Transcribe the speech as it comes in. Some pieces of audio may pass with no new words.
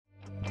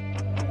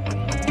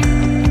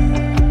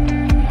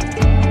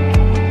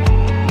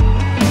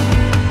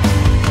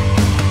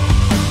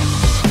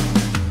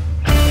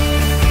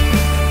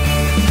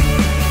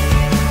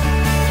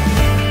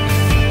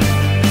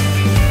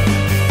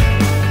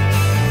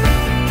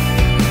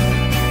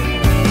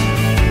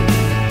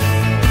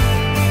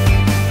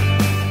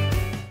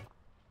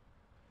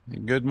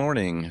Good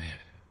morning.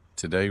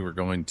 Today we're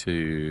going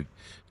to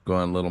go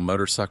on a little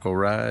motorcycle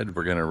ride.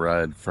 We're going to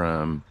ride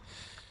from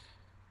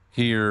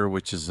here,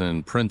 which is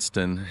in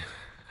Princeton,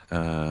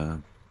 uh,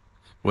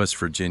 West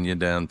Virginia,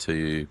 down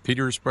to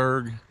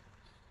Petersburg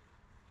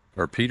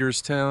or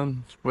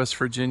Peterstown, West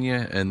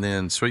Virginia, and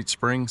then Sweet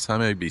Springs. I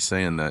may be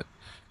saying that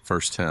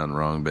first town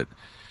wrong, but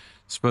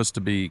it's supposed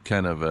to be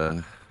kind of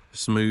a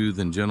smooth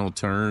and gentle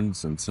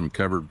turns and some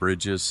covered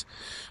bridges.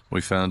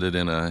 We found it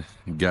in a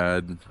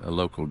guide, a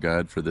local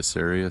guide for this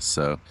area,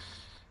 so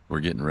we're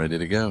getting ready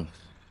to go.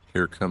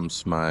 Here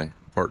comes my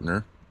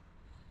partner.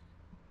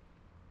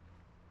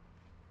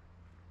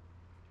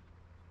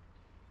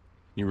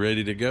 You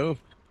ready to go?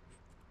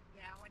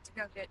 Yeah, I went to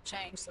go get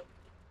change. So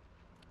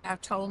I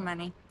have toll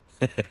money.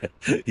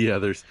 Yeah,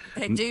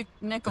 They do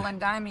nickel and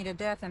dime me to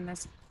death in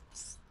this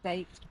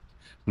state.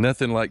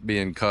 nothing like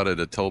being caught at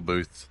a toll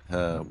booth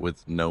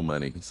with no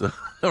money, so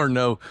or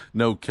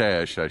no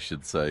cash, I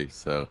should say.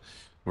 So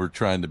we're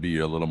trying to be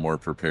a little more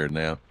prepared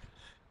now.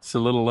 It's a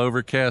little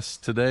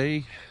overcast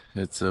today.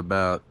 It's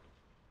about,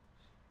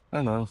 I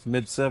don't know,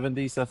 mid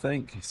 70s, I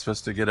think. It's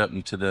supposed to get up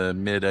into the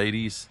mid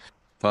 80s.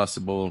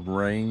 Possible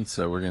rain,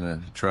 so we're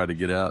gonna try to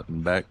get out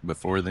and back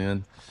before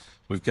then.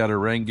 We've got our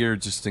rain gear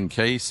just in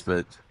case,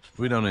 but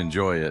we don't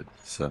enjoy it.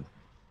 So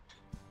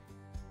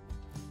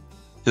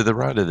to the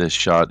right of this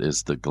shot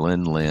is the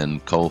Glen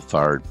Lynn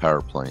coal-fired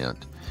power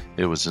plant.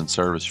 It was in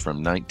service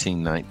from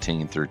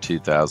 1919 through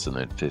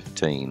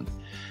 2015,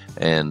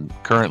 and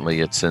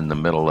currently it's in the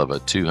middle of a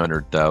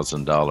 $200,000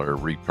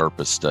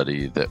 repurpose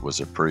study that was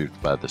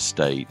approved by the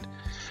state.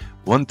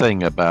 One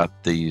thing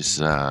about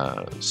these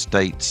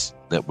states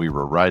that we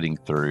were riding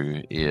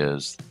through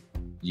is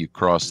you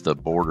cross the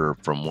border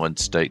from one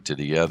state to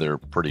the other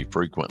pretty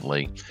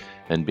frequently.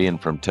 And being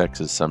from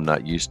Texas, I'm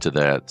not used to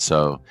that.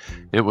 So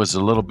it was a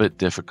little bit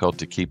difficult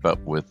to keep up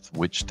with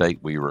which state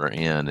we were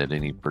in at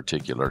any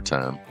particular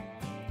time.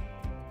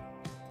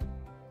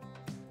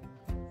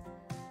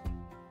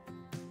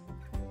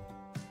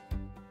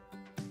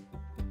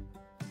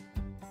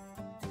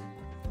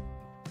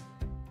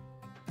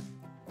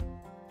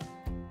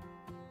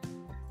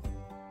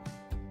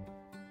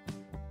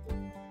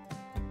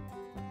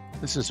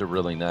 This is a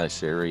really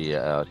nice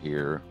area out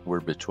here. We're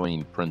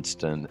between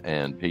Princeton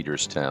and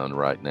Peterstown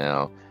right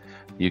now.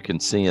 You can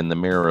see in the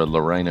mirror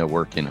Lorena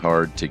working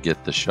hard to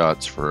get the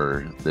shots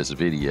for this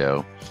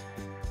video.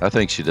 I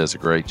think she does a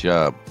great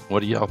job.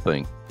 What do y'all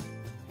think?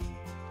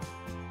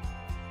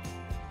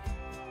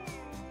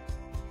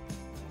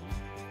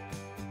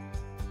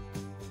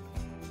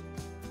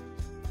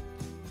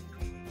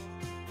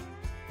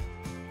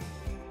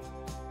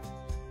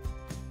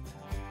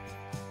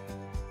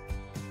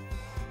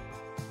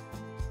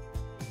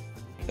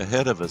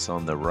 Ahead of us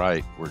on the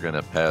right, we're going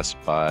to pass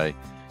by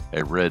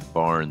a red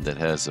barn that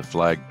has a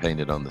flag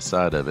painted on the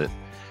side of it.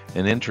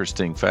 An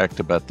interesting fact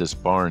about this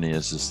barn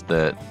is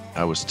that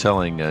I was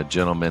telling a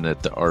gentleman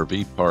at the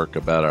RV park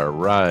about our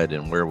ride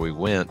and where we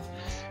went,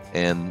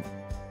 and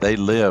they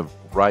live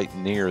right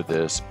near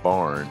this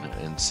barn.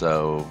 And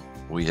so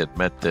we had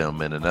met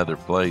them in another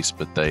place,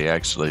 but they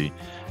actually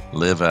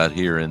live out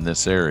here in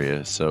this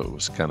area. So it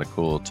was kind of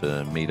cool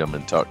to meet them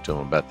and talk to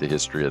them about the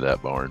history of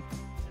that barn.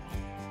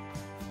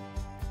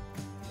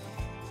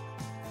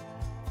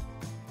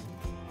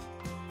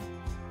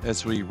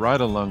 As we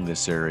ride along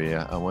this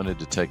area, I wanted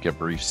to take a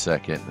brief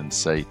second and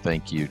say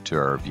thank you to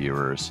our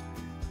viewers.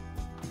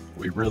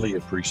 We really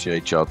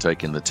appreciate y'all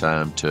taking the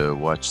time to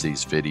watch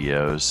these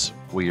videos.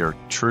 We are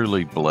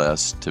truly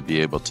blessed to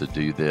be able to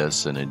do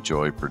this and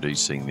enjoy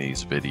producing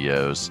these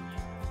videos,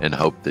 and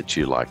hope that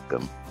you like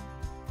them.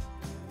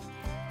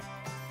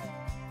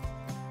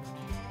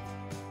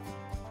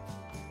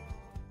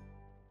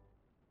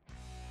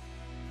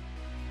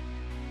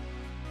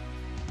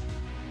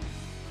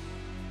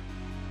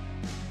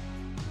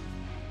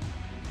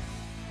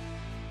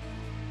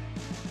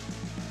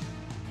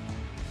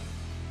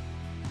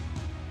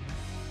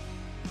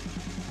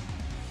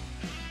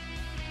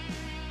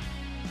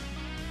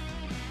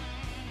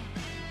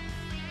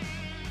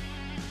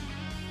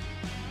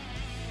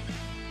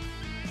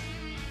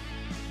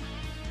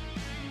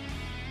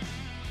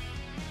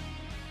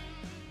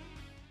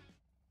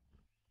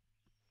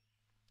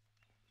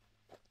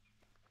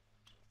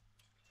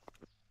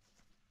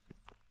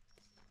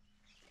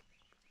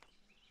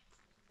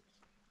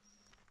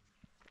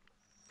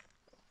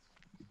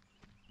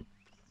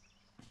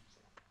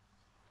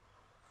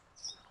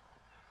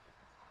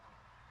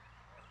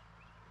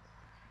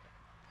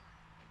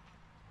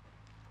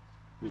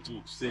 Did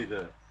you see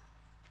the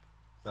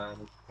sign?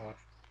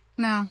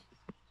 No.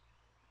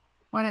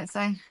 What did it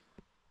say?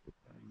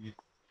 You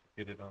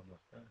get it on the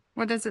front.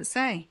 What does it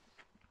say?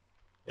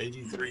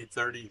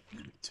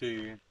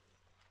 8332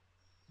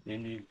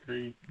 Indian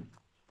Creek,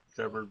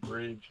 covered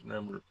bridge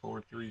number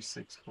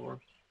 4364,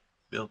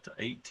 built to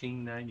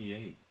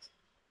 1898.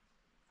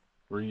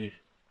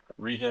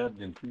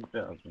 Rehabbed in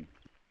 2000.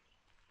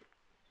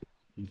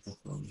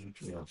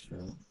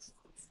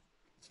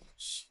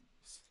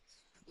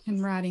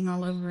 And writing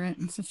all over it.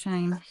 It's a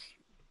shame.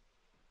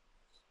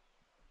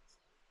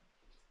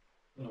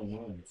 Oh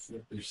wow, it's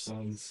like their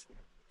son's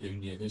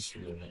giving you a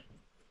history of it.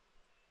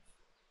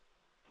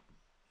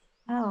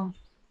 Oh.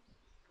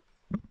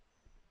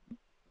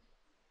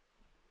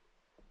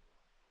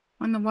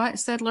 When the white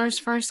settlers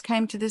first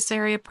came to this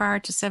area prior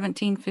to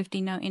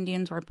 1750, no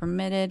Indians were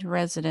permitted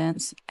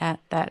residence at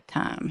that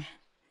time.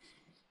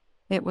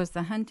 It was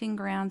the hunting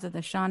grounds of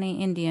the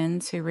Shawnee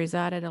Indians who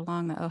resided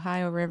along the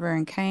Ohio River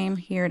and came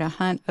here to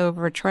hunt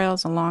over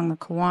trails along the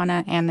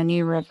Kawana and the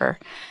New River.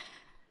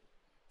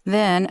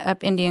 Then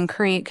up Indian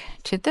Creek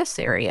to this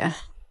area.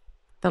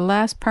 The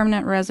last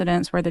permanent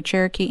residents were the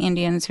Cherokee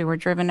Indians who were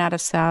driven out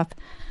of south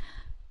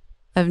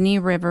of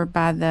New River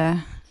by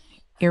the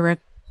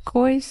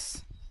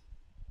Iroquois.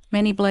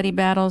 Many bloody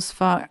battles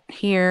fought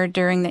here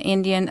during the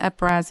Indian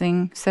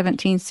Uprising,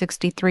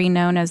 1763,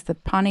 known as the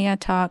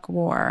Pontiac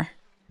War.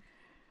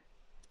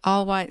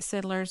 All white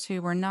settlers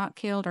who were not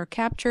killed or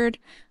captured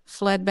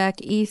fled back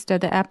east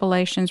of the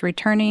Appalachians,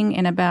 returning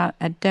in about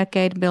a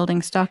decade,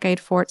 building stockade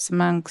forts,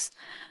 amongst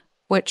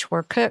which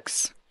were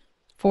Cook's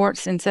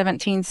forts in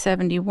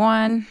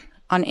 1771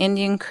 on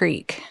Indian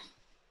Creek.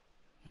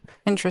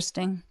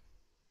 Interesting.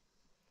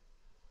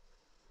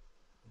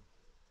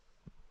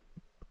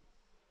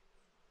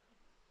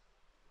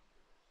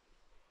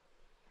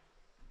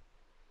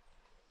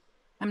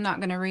 I'm not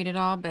going to read it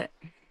all, but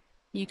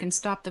you can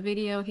stop the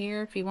video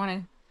here if you want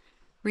to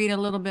read a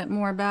little bit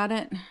more about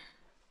it.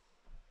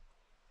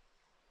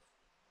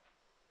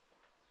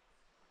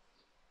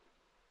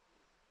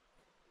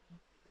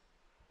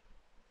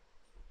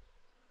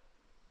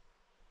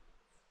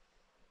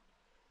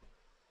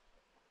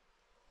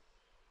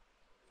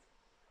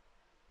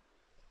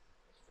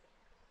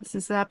 This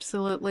is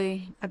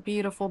absolutely a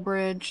beautiful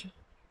bridge.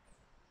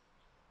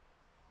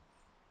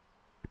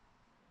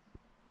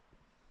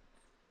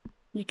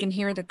 You can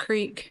hear the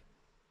creek.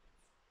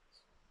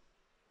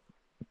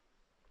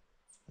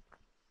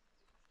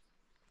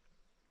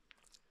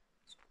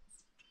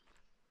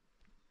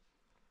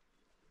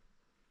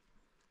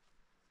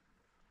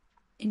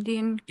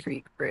 Indian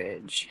Creek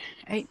Bridge,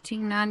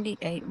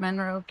 1898,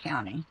 Monroe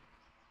County.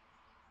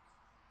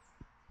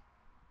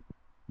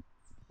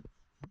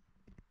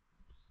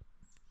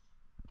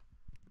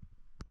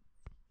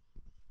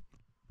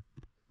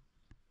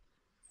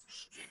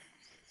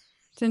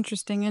 It's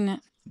interesting, isn't it?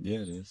 Yeah,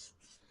 it is.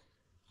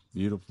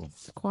 Beautiful.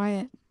 It's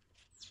quiet.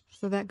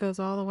 So that goes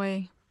all the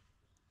way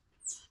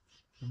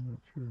I'm not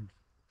sure.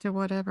 to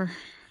whatever.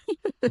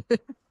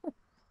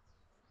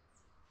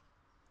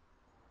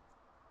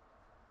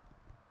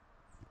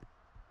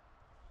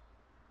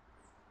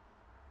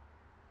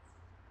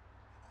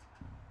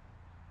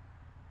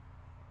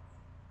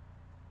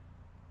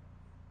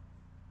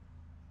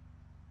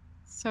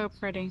 So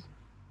pretty.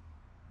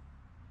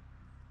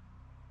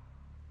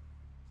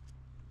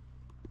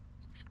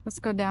 Let's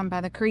go down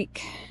by the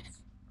creek.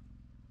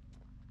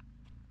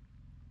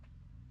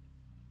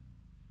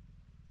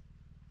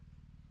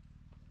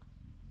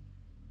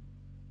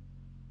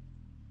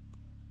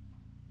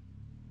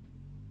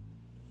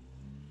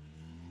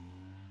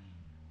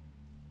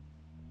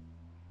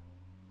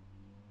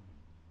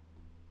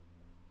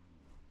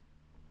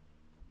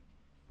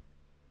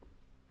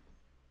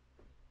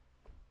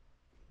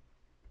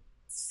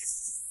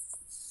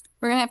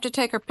 We're gonna have to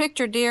take our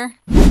picture, dear.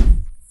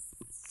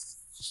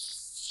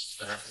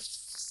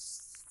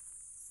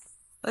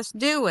 Let's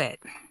do it.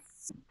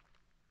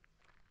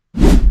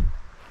 Look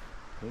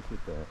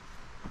at that.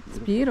 It's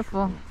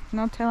beautiful.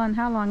 No telling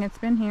how long it's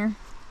been here.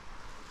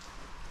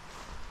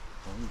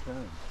 Long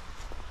time.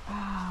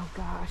 Oh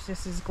gosh,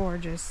 this is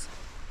gorgeous.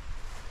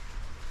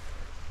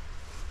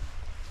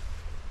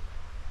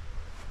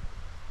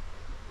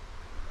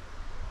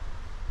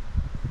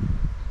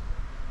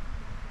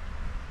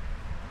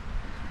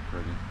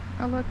 Pretty.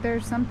 Oh look,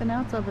 there's something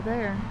else over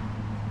there.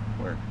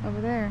 Where? Over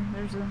there.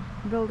 There's a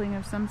building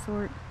of some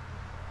sort.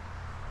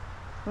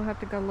 We'll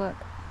have to go look.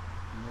 No,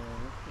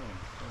 that's not.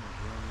 It's kind of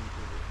run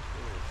into the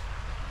forest.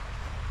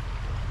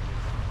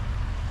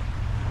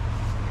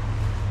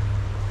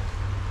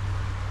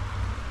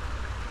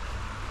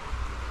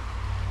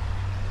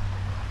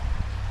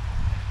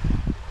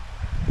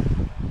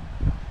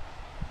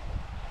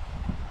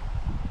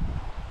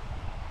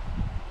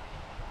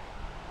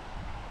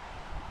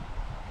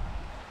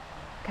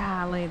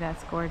 Golly,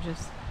 that's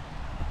gorgeous.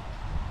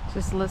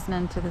 Just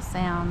listening to the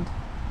sound.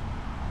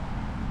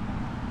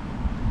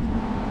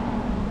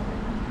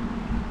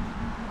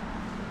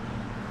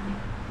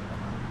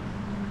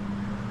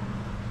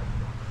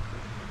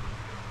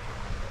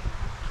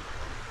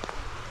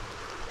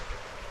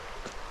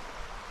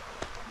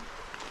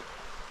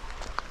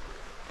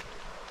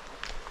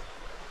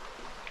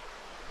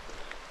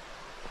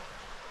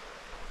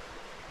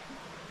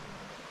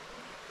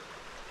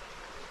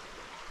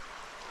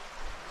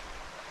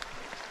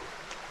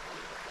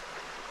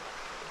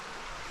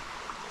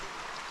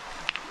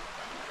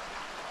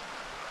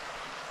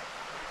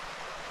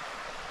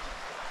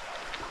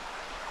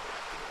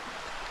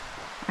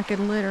 I could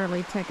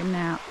literally take a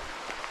nap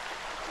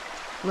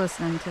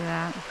listening to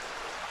that.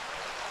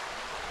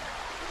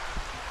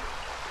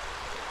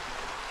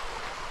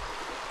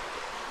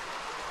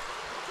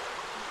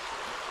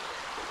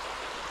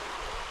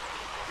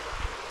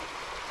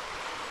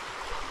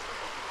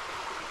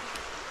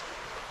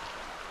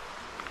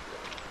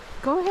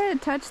 Go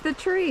ahead, touch the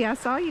tree. I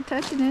saw you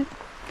touching it.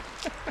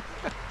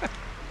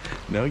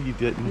 No, you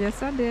didn't.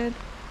 Yes, I did.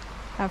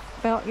 I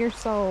felt your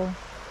soul.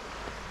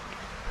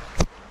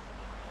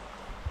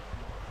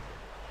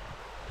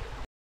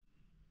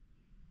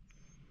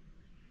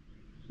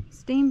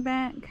 Steam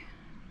Bank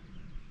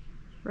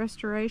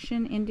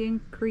Restoration,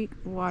 Indian Creek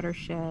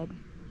Watershed.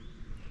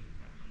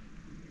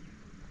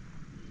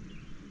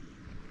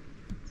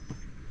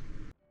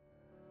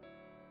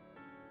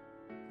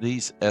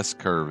 These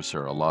S-curves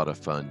are a lot of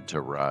fun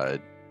to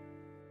ride.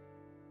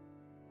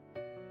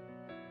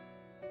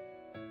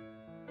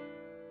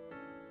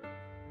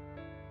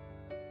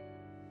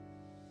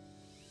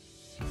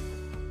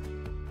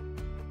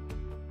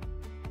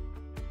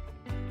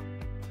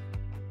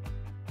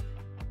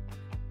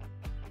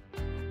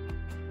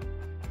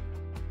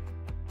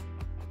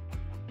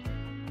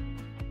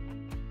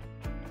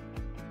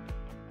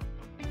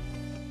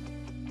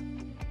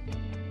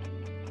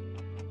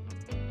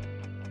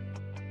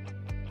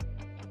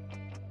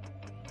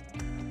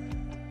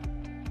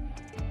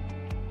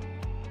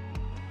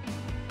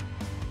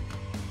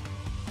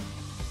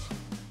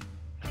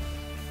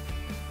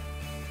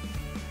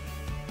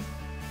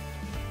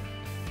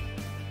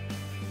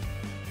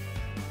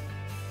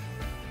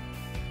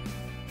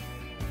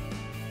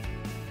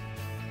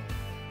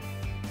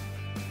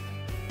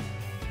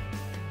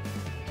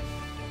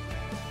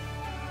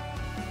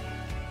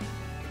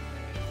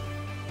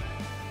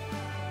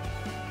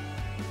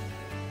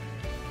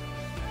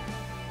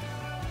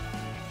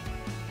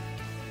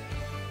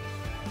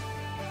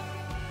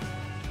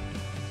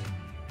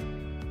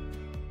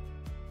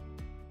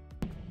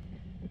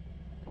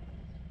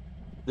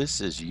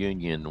 This is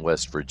Union,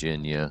 West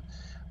Virginia.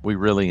 We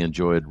really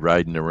enjoyed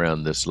riding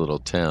around this little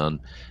town.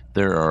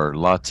 There are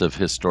lots of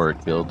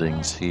historic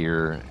buildings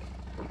here,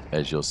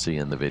 as you'll see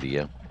in the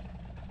video.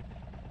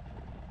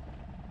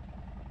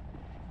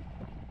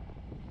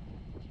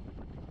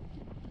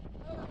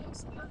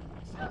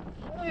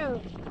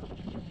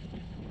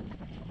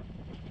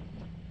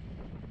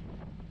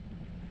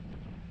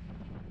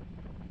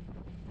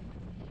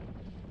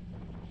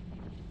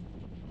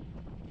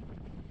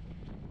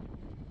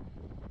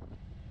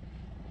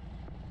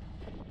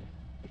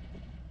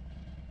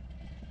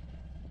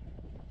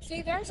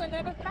 See, there's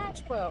another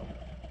patch quilt.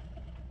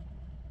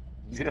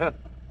 Yeah.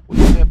 We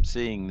kept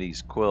seeing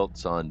these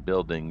quilts on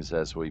buildings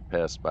as we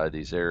passed by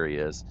these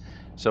areas.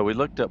 So we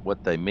looked up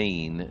what they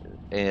mean,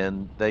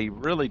 and they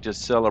really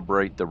just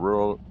celebrate the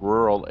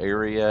rural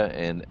area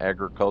and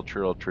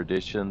agricultural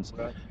traditions,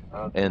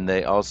 and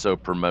they also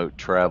promote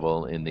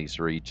travel in these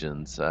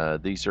regions.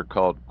 These are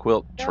called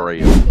quilt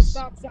trails.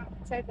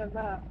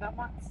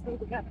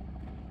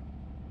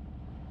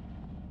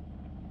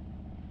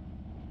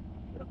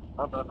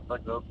 How about if I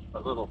go a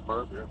little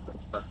further?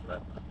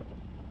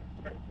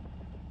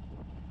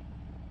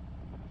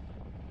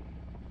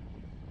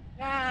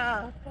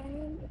 Yeah,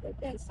 look at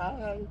this.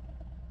 I'm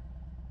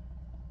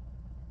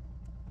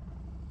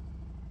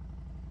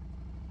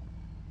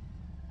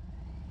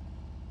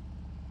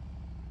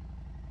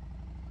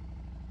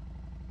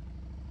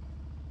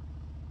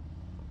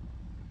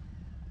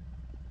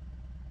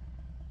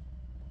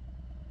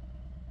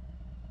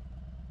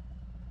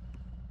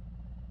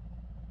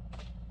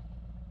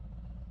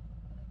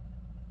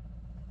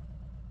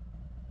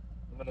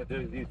gonna do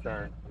a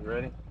U-turn. You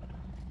ready?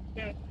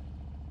 Okay.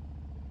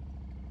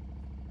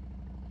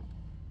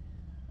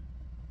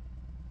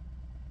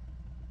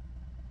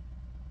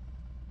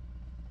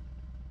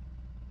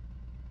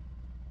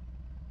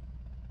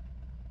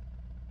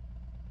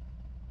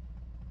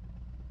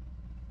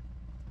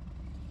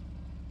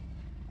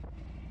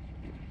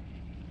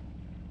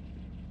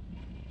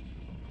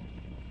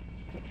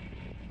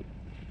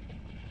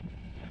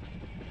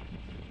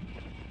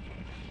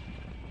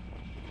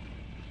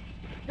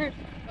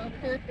 Over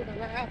here to the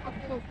left,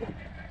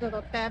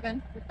 little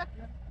cabin.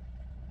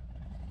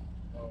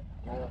 Oh,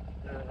 yeah,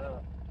 yeah.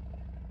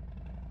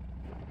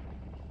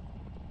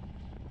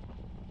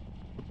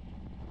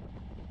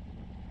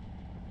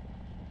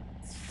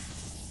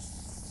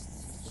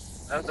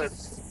 That's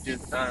a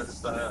good time to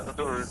stay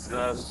outdoors,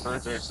 guys.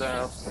 Further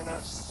south.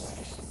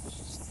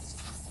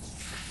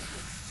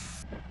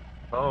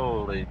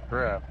 Holy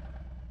crap.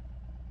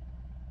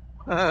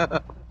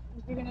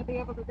 You gonna be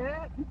able to do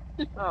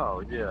it?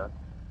 Oh, yeah.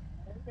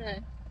 Okay.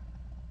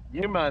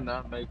 You might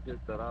not make it,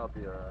 but I'll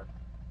be all right.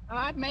 Oh,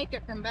 I'd make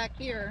it from back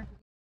here.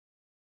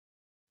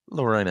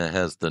 Lorena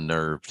has the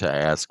nerve to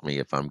ask me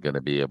if I'm going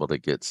to be able to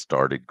get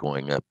started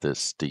going up this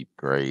steep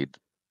grade.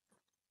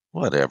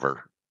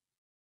 Whatever.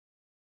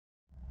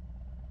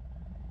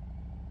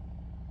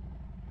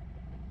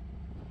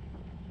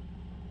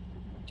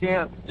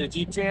 If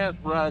you can't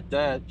ride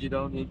that, you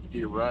don't need to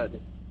be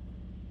riding.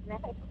 Right.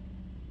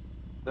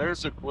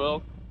 There's a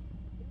quilt.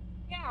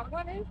 Yeah,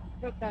 what is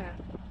with that?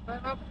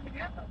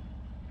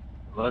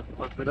 Let's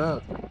look it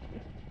up.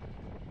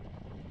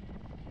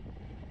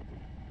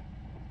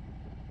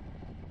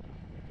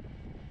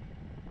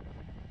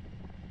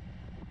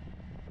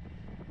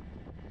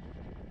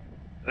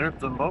 There's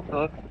the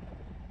mocha.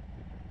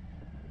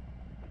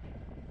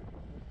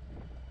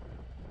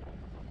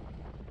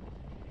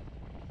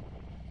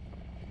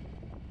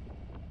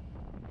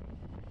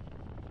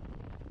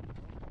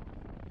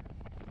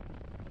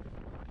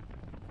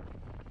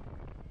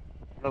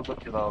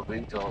 Look at all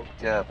these old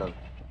cabins.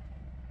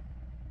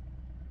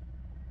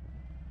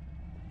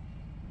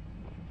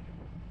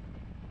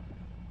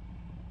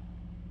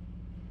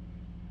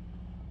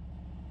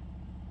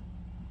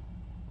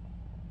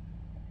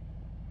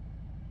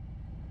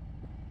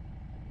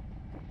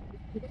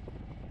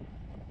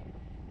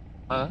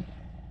 Huh?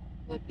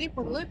 The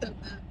people live in them.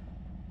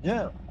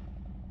 Yeah.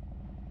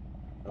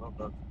 I don't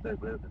know if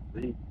they live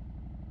in these.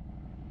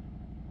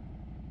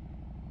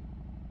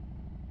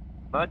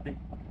 Might be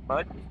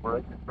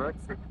breaking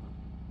breakfast.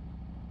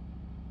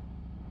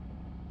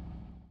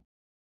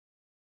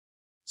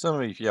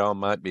 Some of y'all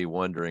might be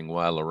wondering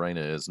why Lorena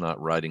is not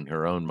riding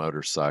her own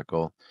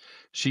motorcycle.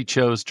 She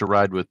chose to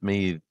ride with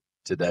me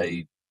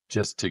today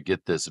just to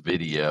get this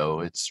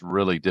video. It's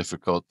really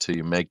difficult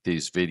to make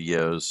these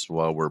videos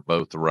while we're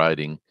both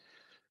riding.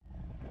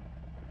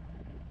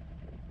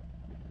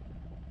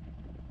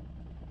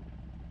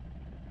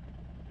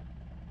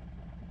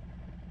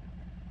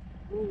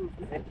 Ooh,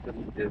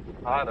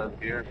 it's hot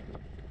up here.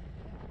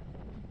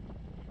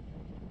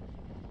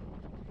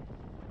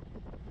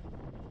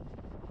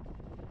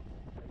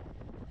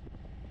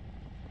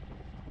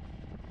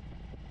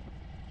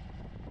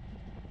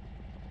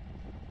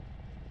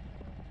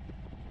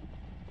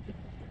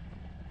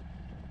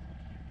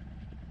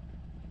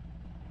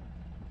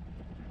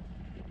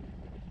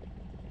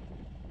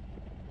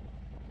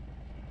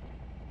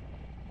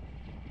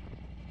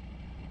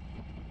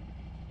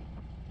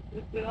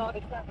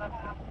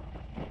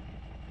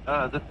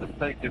 This is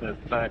taking us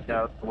back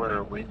out to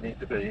where we need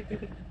to be.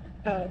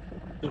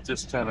 It's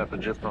just kind of a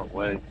different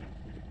way.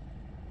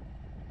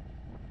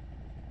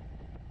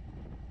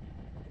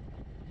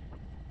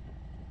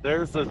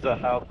 Theirs is a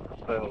house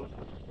for sale.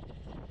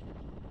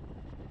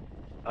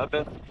 I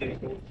bet the king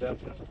is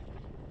definitely.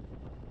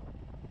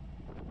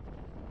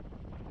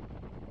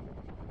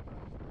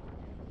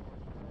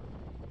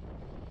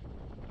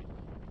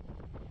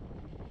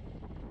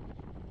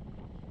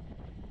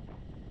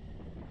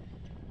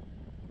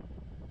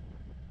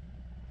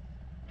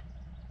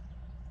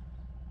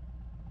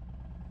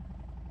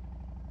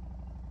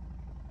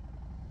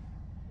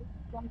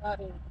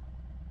 Somebody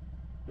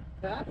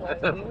that way,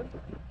 dude.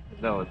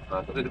 No, it's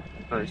not.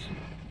 It's nice.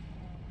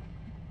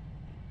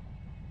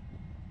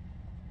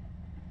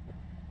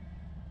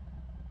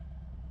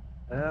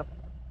 Yep.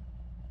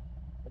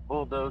 The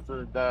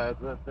bulldozer died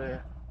right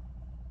there.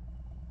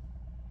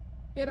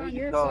 Get on Need to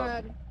your call-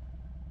 side.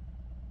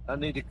 I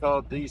need to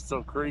call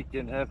Diesel Creek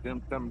and have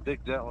him come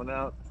dig that one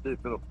out and see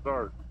if it'll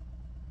start.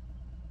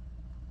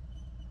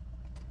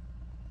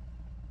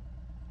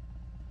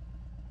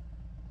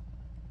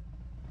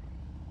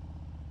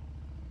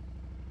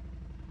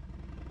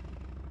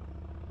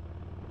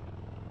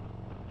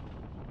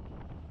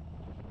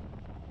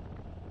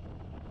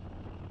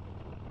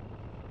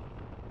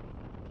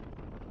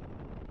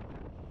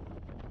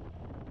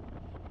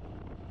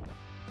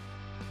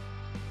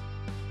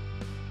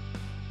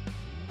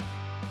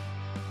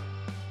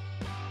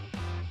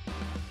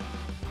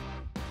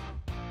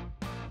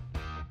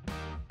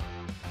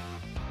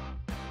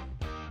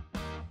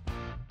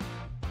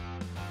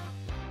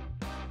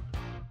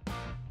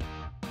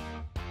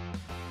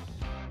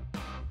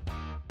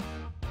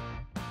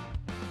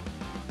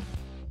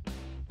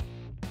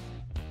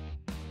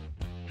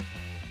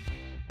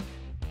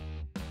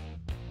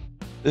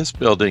 This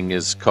building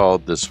is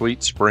called the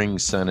Sweet Spring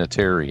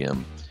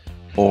Sanitarium,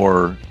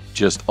 or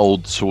just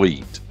Old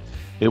Sweet.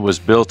 It was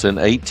built in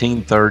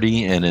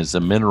 1830 and is a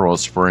mineral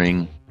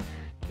spring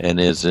and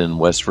is in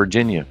West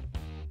Virginia.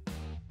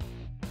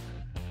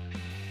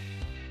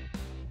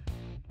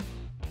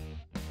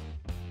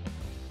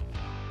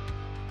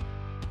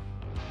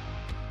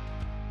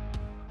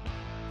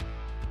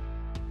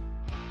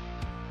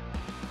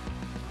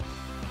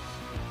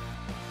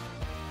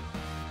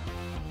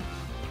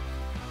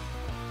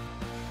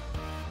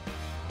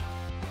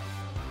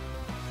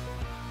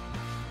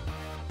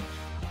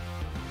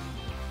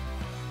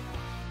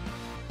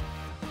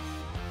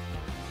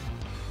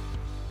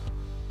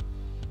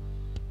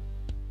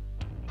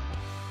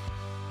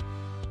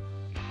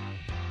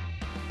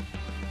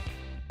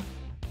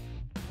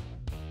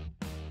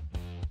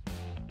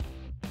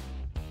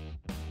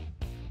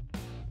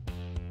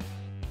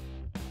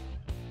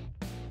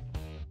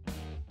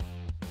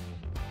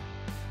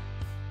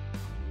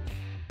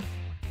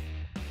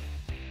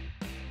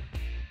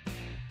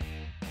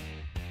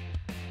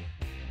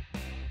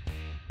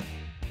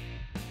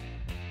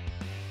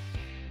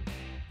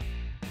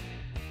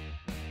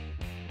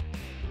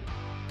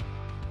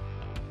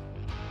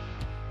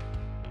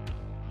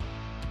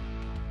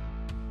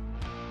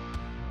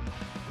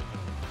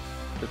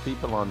 The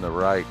people on the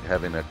right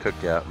having a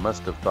cookout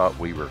must have thought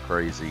we were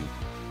crazy.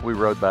 We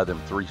rode by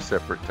them 3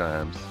 separate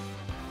times.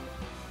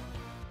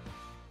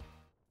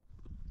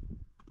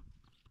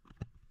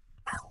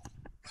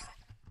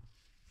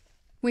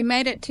 We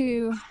made it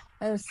to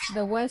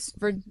the West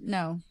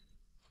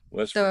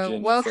West the Virginia.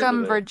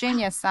 Welcome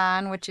Virginia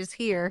sign, which is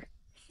here.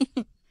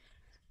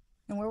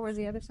 And where was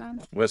the other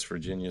sign? West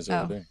Virginia's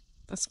over there.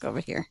 Let's go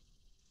over here.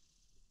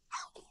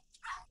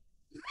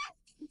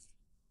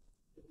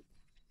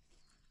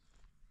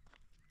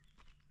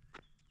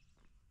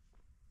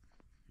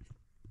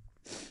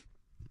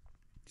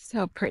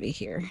 So pretty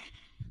here.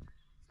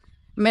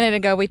 A minute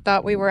ago, we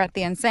thought we were at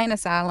the insane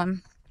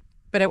asylum,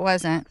 but it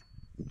wasn't.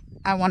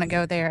 I want to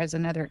go there as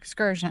another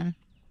excursion.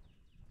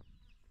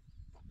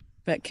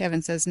 But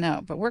Kevin says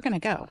no, but we're going to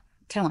go.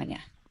 I'm telling you.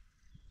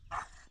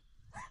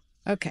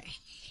 Okay,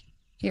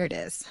 here it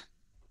is.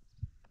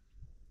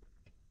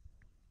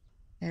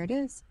 There it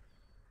is.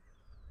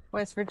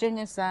 West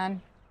Virginia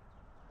sign.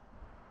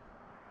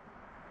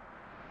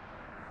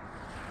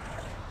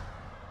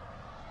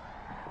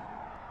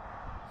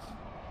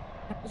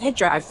 They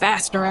drive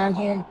fast around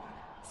here.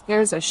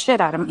 Scares the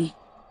shit out of me.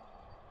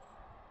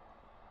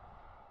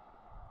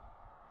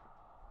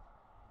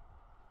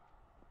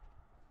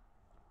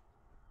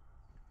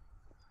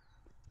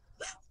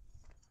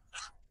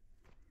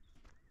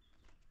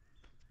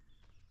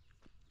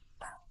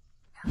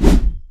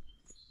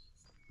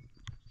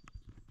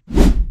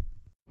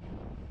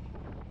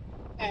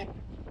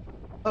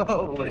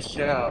 Holy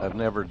cow. I've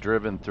never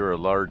driven through a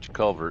large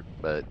culvert,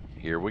 but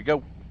here we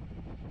go.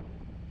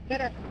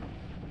 Get it.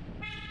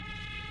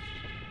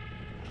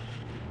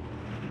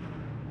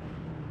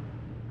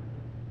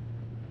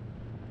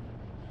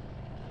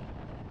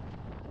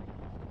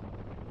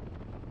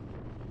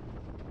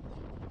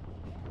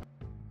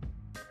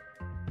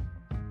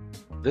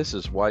 This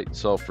is White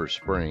Sulphur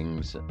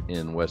Springs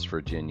in West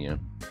Virginia.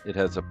 It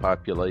has a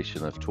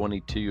population of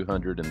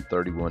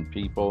 2,231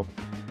 people.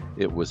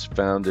 It was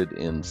founded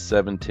in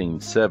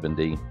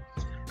 1770,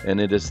 and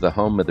it is the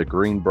home of the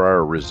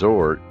Greenbrier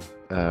Resort,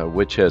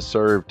 which has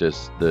served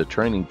as the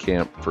training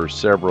camp for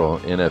several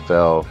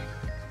NFL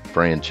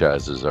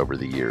franchises over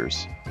the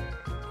years.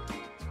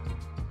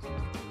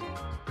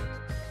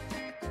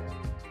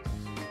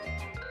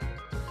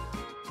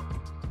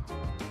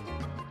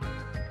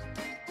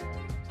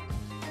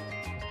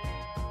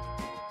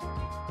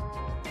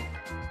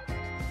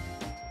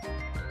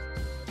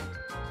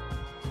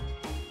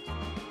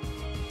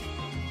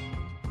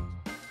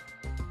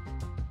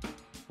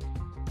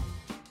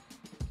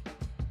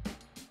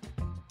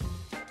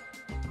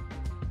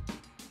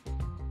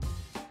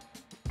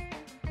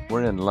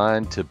 We're in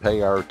line to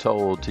pay our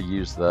toll to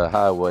use the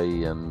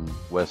highway in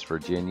West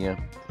Virginia.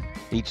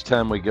 Each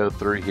time we go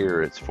through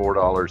here, it's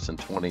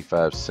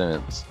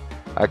 $4.25.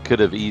 I could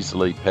have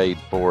easily paid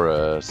for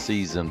a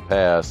season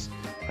pass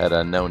had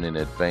I known in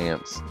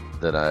advance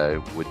that I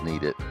would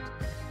need it.